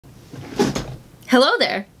Hello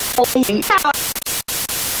there. What's up,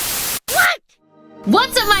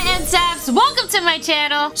 my NSAFs? Welcome to my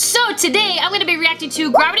channel. So today I'm gonna be reacting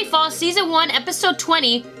to Gravity Falls Season 1, Episode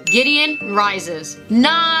 20, Gideon Rises.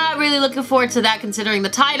 Not really looking forward to that considering the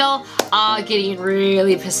title. Gideon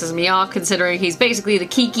really pisses me off considering he's basically the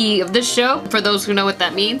Kiki of this show. For those who know what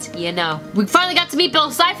that means, you know. We finally got to meet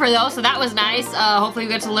Bill Cipher though, so that was nice. Hopefully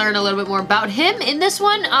we get to learn a little bit more about him in this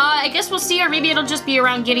one. I guess we'll see, or maybe it'll just be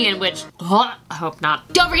around Gideon, which I hope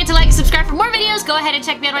not. Don't forget to like and subscribe for more videos. Go ahead and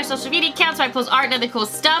check me out on my social media accounts where I post art and other cool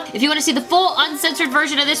stuff. If you want to see the full uncensored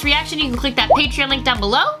version of this reaction, you can click that Patreon link down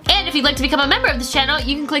below. And if you'd like to become a member of this channel,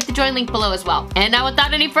 you can click the join link below as well. And now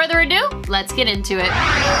without any further ado, let's get into it.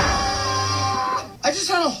 I just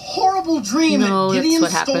had a horrible dream No, and Gideon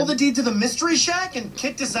what stole happened. the deed to the mystery shack and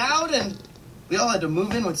kicked us out, and we all had to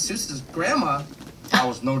move in with Seuss's grandma. That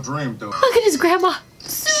was no dream, dude. Look at his grandma.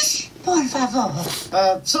 Por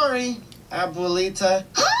favor. Sorry, abuelita.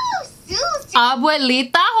 Oh, Susie.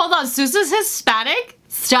 Abuelita? Hold on, Susa's Hispanic?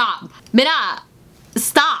 Stop. Mira.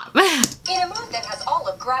 Stop. In a move that has all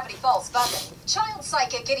of Gravity Falls buzzing, child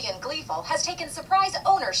psychic Gideon Gleeful has taken surprise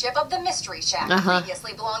ownership of the Mystery Shack,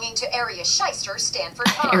 previously belonging to Area Shyster Stanford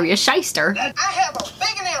High. Area Shyster. I have a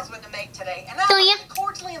big announcement to make today, and I want to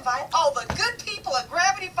cordially invite all the good people at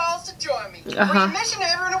Gravity Falls to join me. For your mission,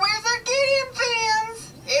 everyone wears their Gideon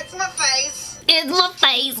pins. It's my face. In the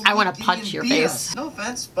face. I want to punch your Gideon beat face. us. No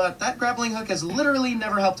offense, but that grappling hook has literally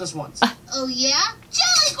never helped us once. Oh, yeah?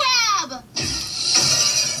 Jelly grab!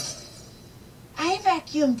 I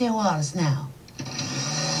vacuumed the walls now.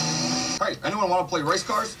 Hey, anyone want to play race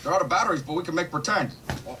cars? They're out of batteries, but we can make pretend.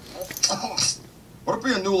 Would it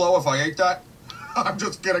be a new low if I ate that? I'm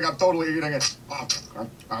just kidding, I'm totally eating it.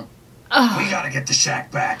 We gotta get the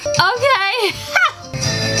shack back. Okay.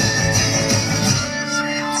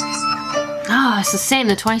 Oh, it's the same,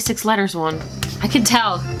 the 26 letters one. I can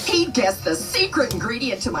tell. He guessed the secret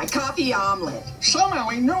ingredient to my coffee omelet. Somehow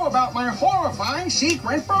he knew about my horrifying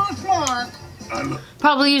secret birthmark.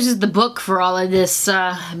 Probably uses the book for all of this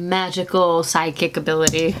magical sidekick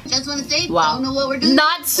ability. Just want to say, Wow. don't know what we're doing.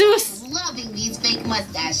 Not Seuss. Loving these fake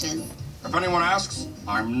mustaches. If anyone asks,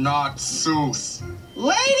 I'm not Seuss.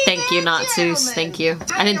 Ladies Thank you, and not gentlemen, Seuss. Thank you.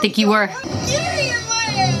 I didn't think you were. Gideon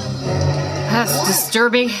Land! That's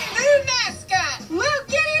disturbing. New mascot, Little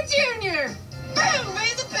Gideon Jr. Boom,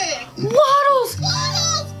 made the pick. Waddles!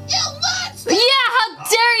 Waddles, you monster! Yeah, how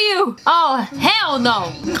dare you! Oh, hell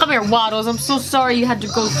no! Come here, Waddles. I'm so sorry you had to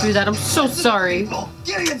go through that. I'm so sorry.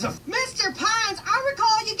 Gideon's a... Mr. Pines, I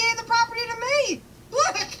recall you gave the property to me.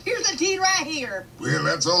 Look, here's the deed right here. Well,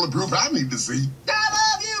 that's all the proof I need to see. I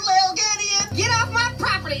love you, Little Gideon. Get off my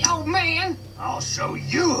property, old man. I'll show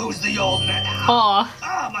you who's the old man. Aw.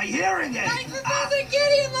 Ah, my hearing aid. Thanks for visiting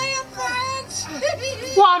Gideon Land, friends.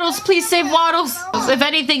 Waddles, please save Waddles. If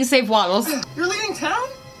anything, save Waddles. You're leaving town?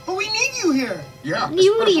 But we need you here. Yeah,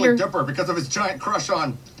 You especially leader. Dipper because of his giant crush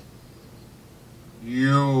on...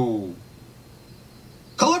 you.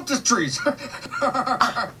 Calyptus trees.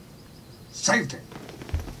 Saved it.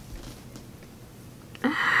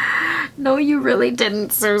 No, you really didn't,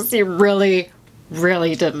 Seuss. You really,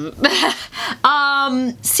 really didn't.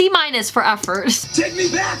 C- for effort. Take me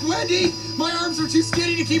back, Wendy. My arms are too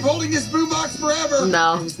skinny to keep holding this boombox forever.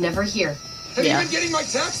 No. Who's never here. Have Yeah. you been getting my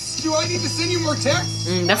texts? Do I need to send you more texts?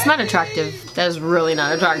 That's not attractive. That is really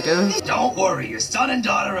not attractive. Don't worry, your son and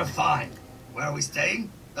daughter are fine. Where are we staying?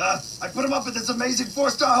 I put them up at this amazing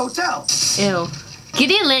 4-star hotel. Ew.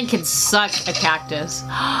 Gideon Land can suck a cactus.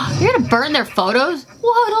 You're gonna burn their photos?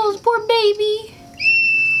 Waddles, poor baby.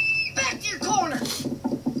 Back to your corner.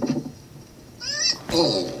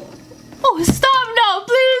 Oh, stop now,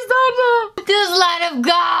 please stop now. Just let him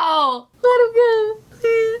go. Let him go,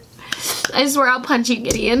 please. I swear I'll punch you,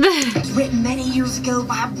 Gideon. Written many years ago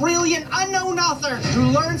by a brilliant unknown author who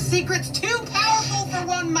learned secrets too powerful for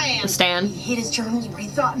one man. Stan. He hid his journals where he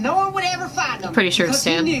thought no one would ever find them. Pretty sure it's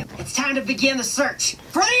because he Stan. knew it's time to begin the search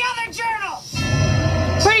for the other journal.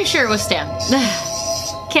 Pretty sure it was Stan.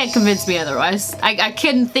 Can't convince me otherwise. I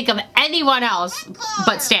couldn't think of anyone else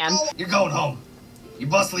but Stan. You're going home. Your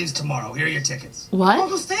bus leaves tomorrow. Here are your tickets. What?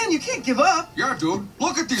 Uncle Stan, you can't give up. Yeah, dude.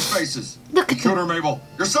 Look at these faces. Look at them. Computer Mabel.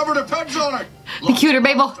 Your summer depends on it. The cuter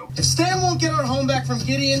Babel. If Stan won't get our home back from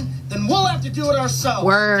Gideon, then we'll have to do it ourselves.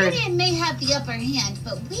 Word. Gideon may have the upper hand,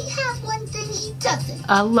 but we have one thing he doesn't.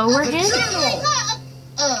 A lower hand?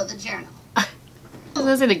 Oh, the journal. I was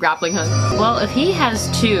gonna say the grappling hook. Well, if he has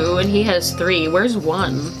 2 and he has 3, where's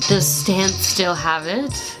 1? Does Stan still have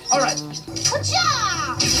it? All right.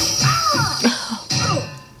 Ka-chow!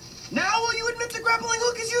 Now will you admit the grappling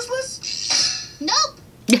hook is useless? Nope.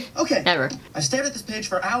 Okay. Okay. Ever. I've stared at this page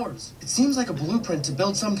for hours. It seems like a blueprint to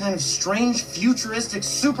build some kind of strange, futuristic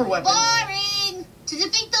super weapon. Boring! To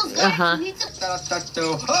defeat those guys, you need to...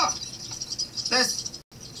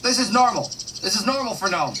 This is normal. This is normal for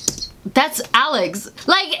gnomes. That's Alex.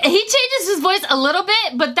 Like, he changes his voice a little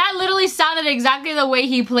bit, but that literally sounded exactly the way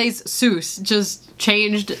he plays Seuss. Just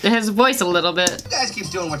changed his voice a little bit. You guys keep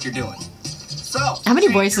doing what you're doing. So, how many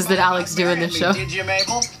voices did Alex do in this show? Did you,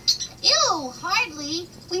 Mabel? Ew, hardly.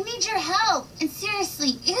 We need your help. And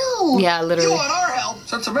seriously, ew. Yeah, literally. You want our help?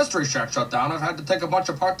 Since the mystery shack shut down, I've had to take a bunch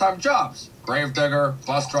of part-time jobs. Gravedigger,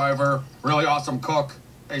 bus driver, really awesome cook.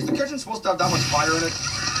 Hey, is the kitchen supposed to have that much fire in it?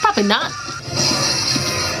 Probably not.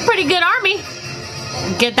 Pretty good army.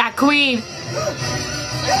 Get that queen.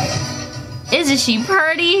 Isn't she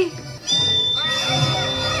pretty?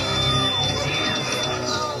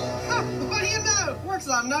 What do you know? Works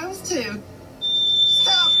on gnomes too.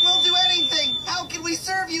 Stop! We'll do anything! How can we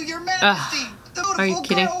serve you, your majesty? Are you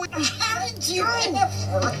kidding? How did you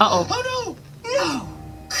ever? Uh-oh. Oh no! No!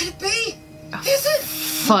 Could it be? Is it?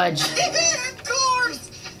 Fudge. Of course!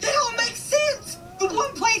 It all makes sense! The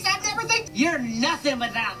one place I'd never think you're nothing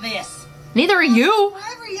without this. Neither are you.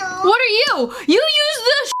 Whatever, y'all. What are you? You use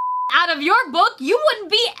the out of your book, you wouldn't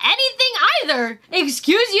be anything either.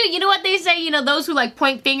 Excuse you? You know what they say? You know, those who like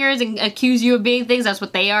point fingers and accuse you of being things, that's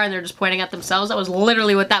what they are, and they're just pointing at themselves. That was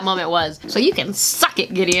literally what that moment was. So you can suck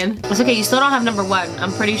it, Gideon. It's okay, you still don't have number 1.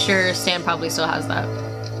 I'm pretty sure Stan probably still has that.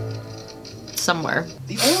 Somewhere.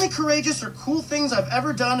 The only courageous or cool things I've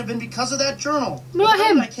ever done have been because of that journal. Not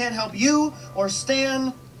Without him. it, I can't help you, or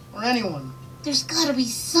Stan, or anyone. There's gotta be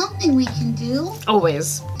something we can do.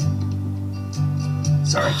 Always.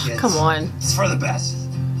 Sorry, kids. Come on. It's for the best.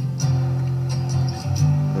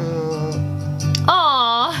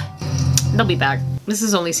 Aww. They'll be back. This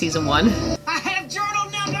is only season 1. I have journal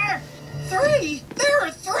number 3. There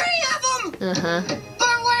are 3 of them. Uh-huh.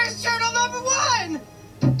 But where's journal number 1?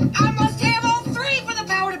 I must have all 3 for the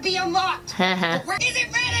power to be unlocked. Where is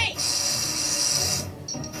it ready?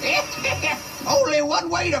 Only one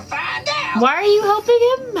way to find out. Why are you helping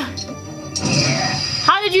him?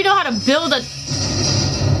 How did you know how to build a...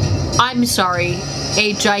 I'm sorry.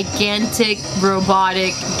 A gigantic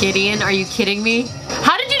robotic Gideon? Are you kidding me?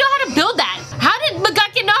 How did you know how to build that? How did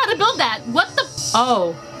McGuckin know how to build that? What the...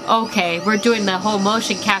 Oh, okay. We're doing the whole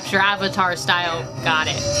motion capture avatar style. Got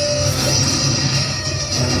it.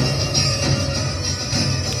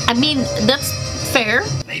 I mean, that's fair.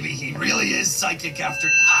 Maybe he really is psychic after...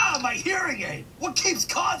 Ah, my hearing aid! What keeps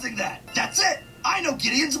causing that? That's it! I know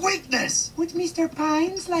Gideon's weakness! Would Mr.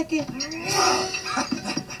 Pines like it?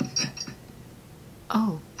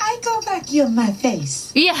 Oh. I go vacuum my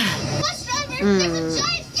face. Yeah. Bus driver, there's a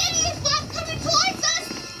giant Gideon bus coming towards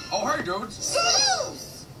us. Oh, hey, dudes.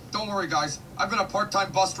 Zeus! Don't worry, guys. I've been a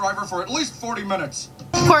part-time bus driver for at least 40 minutes.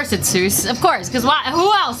 Of course it's Seuss. Of course, because why?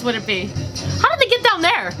 Who else would it be? How did they get down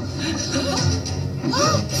there?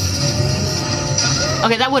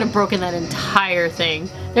 Okay, that would have broken that entire thing.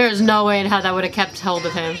 There is no way in how that would have kept hold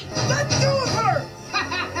of him. Let go of her!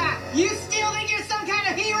 You still think you're some kind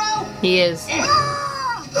of hero? He is.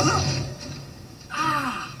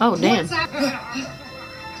 Oh, damn.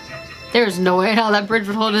 There's no way in how that bridge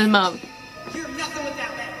would hold him up. You're nothing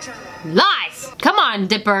without that journal. Nice! Come on,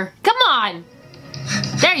 Dipper. Come on!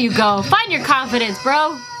 There you go. Find your confidence,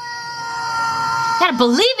 bro. Gotta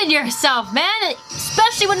believe in yourself, man.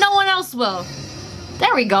 Especially when no one else will.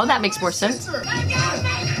 There we go. That makes more sense.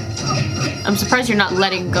 I'm surprised you're not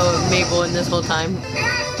letting go of Mabel in this whole time.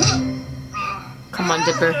 Come on,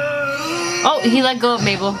 Dipper. Oh, he let go of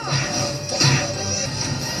Mabel.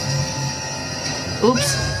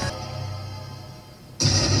 Oops.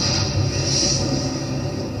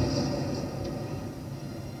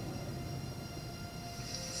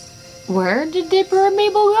 Where did Dipper and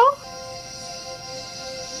Mabel go?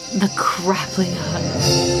 The grappling hook.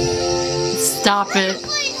 Stop it.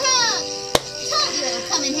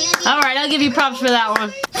 Alright, I'll give you props for that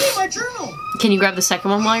one. Hey, my journal! Can you grab the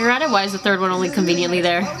second one while you're at it? Why is the third one only conveniently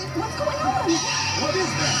there? What's going on? What is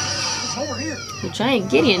that? There's over here. The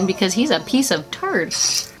giant Gideon, because he's a piece of turd.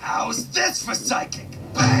 How's this for psychic?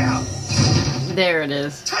 Bam! There it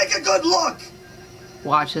is. Take a good look!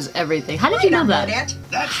 Watches everything. How did you know that?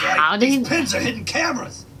 That's right. How did he... These pins are hidden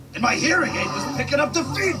cameras. And my hearing aid was picking up the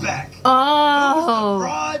feedback. Oh.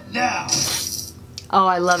 Fraud now. Oh,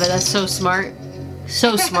 I love it. That's so smart.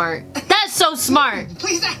 So smart. That's so smart.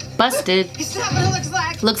 Please, Busted. it's not what it looks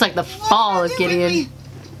like. Looks like the fall of Gideon.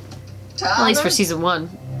 At least for season 1.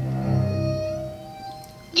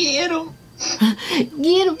 Get him.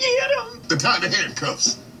 Get him. Get him. The tiny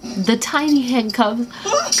handcuffs. The tiny handcuffs.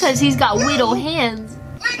 Because he's got widow hands.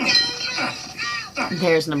 Let go!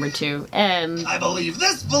 There's number 2. And I believe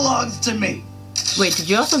this belongs to me. wait, did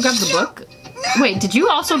you also grab the book? Wait, did you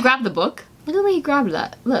also grab the book? Look at the way he grabbed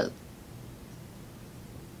that. Look.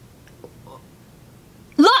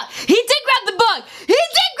 Look! He did grab the book! He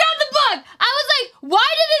did grab the book! I was like, why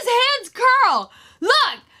did his hands curl?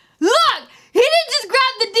 Look! Look! He didn't just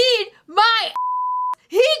grab the deed,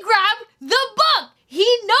 he grabbed the book! He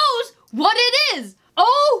knows what it is!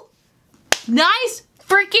 Oh! Nice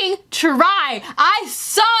freaking try! I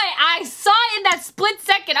saw it! I saw it in that split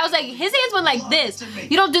second! I was like, his hands went like this.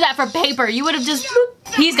 You don't do that for paper. You would have just...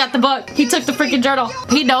 He's got the book. He took the freaking journal.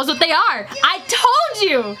 He knows what they are. I told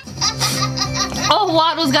you! Oh,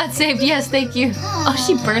 Waddles got saved. Yes, thank you. Oh,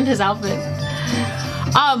 she burned his outfit.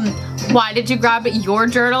 Why did you grab your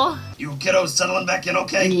journal? You kiddos settling back in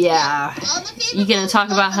okay? Yeah. You gonna talk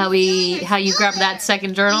about how you grabbed that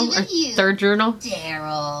second journal? Or third journal?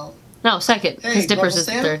 Daryl. No, second. Because Dippers is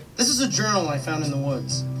the third. This is a journal I found in the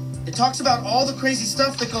woods. It talks about all the crazy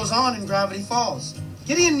stuff that goes on in Gravity Falls.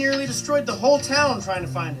 Gideon nearly destroyed the whole town trying to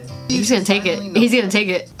find it. He's gonna take it. He's gonna take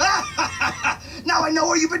it. Now I know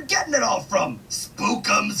where you've been getting it all from.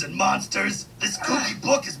 Spookums and monsters. This kooky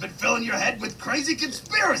book has been filling your head with crazy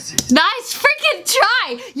conspiracies. Nice freaking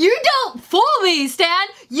try! You don't fool me, Stan!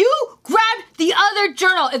 You grabbed the other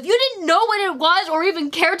journal. If you didn't know what it was or even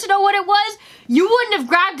care to know what it was, you wouldn't have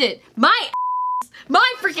grabbed it. My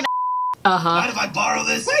freaking Mind if I borrow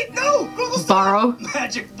this? Wait, no! Borrow?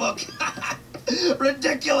 Magic book.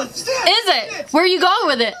 Ridiculous. Is it? Where are you going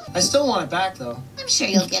with it? I still want it back, though. I'm sure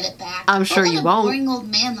you'll get it back. I'm sure you won't. A boring old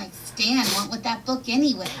man like Stan went with that book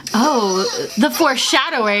anyway. Oh, the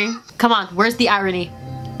foreshadowing. Come on, where's the irony?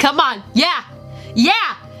 Come on. Yeah.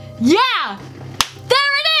 Yeah. Yeah.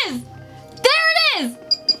 There it is. There it is.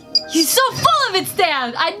 You're so full of it,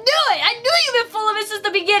 Stan. I knew it. I knew you've been full of it since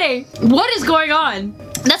the beginning. What is going on?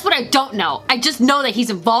 That's what I don't know. I just know that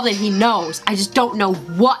he's involved and he knows. I just don't know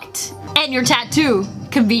what. And your tattoo,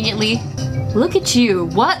 conveniently. Look at you.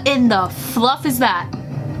 What in the fluff is that?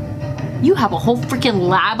 You have a whole freaking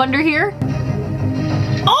lab under here?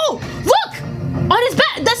 Oh, look! On his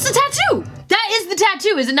back, that's the tattoo! That is the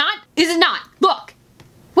tattoo, is it not? Is it not? Look.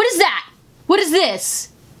 What is that? What is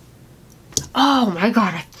this? Oh my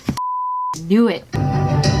god, I knew it.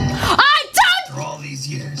 I told After all these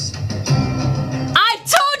years. I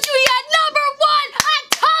told you he had number 1! I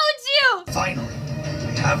told you! Finally,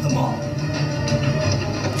 we have them all.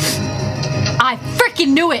 I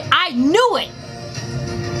freaking knew it! I knew it!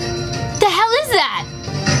 The hell is that?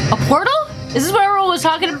 A portal? Is this what everyone was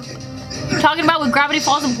talking about with Gravity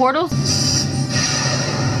Falls and portals?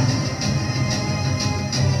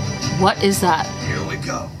 What is that? Here we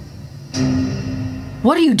go.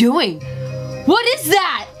 What are you doing? What is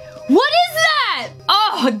that? What is that?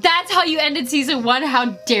 Oh, that's how you ended season 1.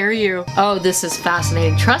 How dare you? Oh, this is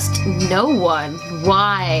fascinating. Trust no one.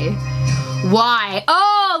 Why? Why?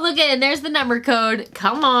 Oh, look at it. There's the number code.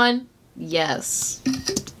 Come on. Yes.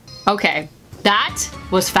 Okay. That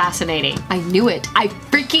was fascinating. I knew it. I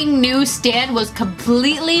freaking knew Stan was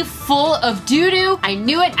completely full of doo-doo. I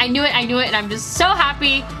knew it, I knew it, I knew it, and I'm just so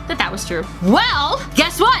happy that that was true. Well,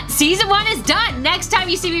 guess what? Season 1 is done. Next time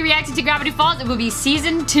you see me reacting to Gravity Falls, it will be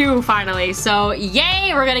season 2 finally. So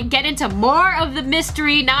yay, we're gonna get into more of the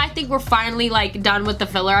mystery. Now I think we're finally like done with the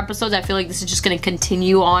filler episodes. I feel like this is just gonna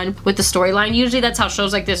continue on with the storyline. Usually that's how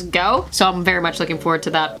shows like this go. So I'm very much looking forward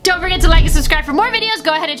to that. Don't forget to like and subscribe for more videos.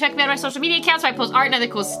 Go ahead and check me out on my social media accounts where I post art and other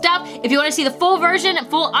cool stuff. If you want to see the full version,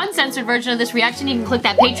 full uncensored version of this reaction, you can click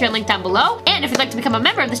that Patreon link down below. And if you'd like to become a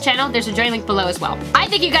member of this channel, there's a join link below as well. I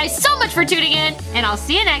thank you guys so much for tuning in, and I'll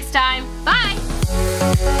see you next time. Bye!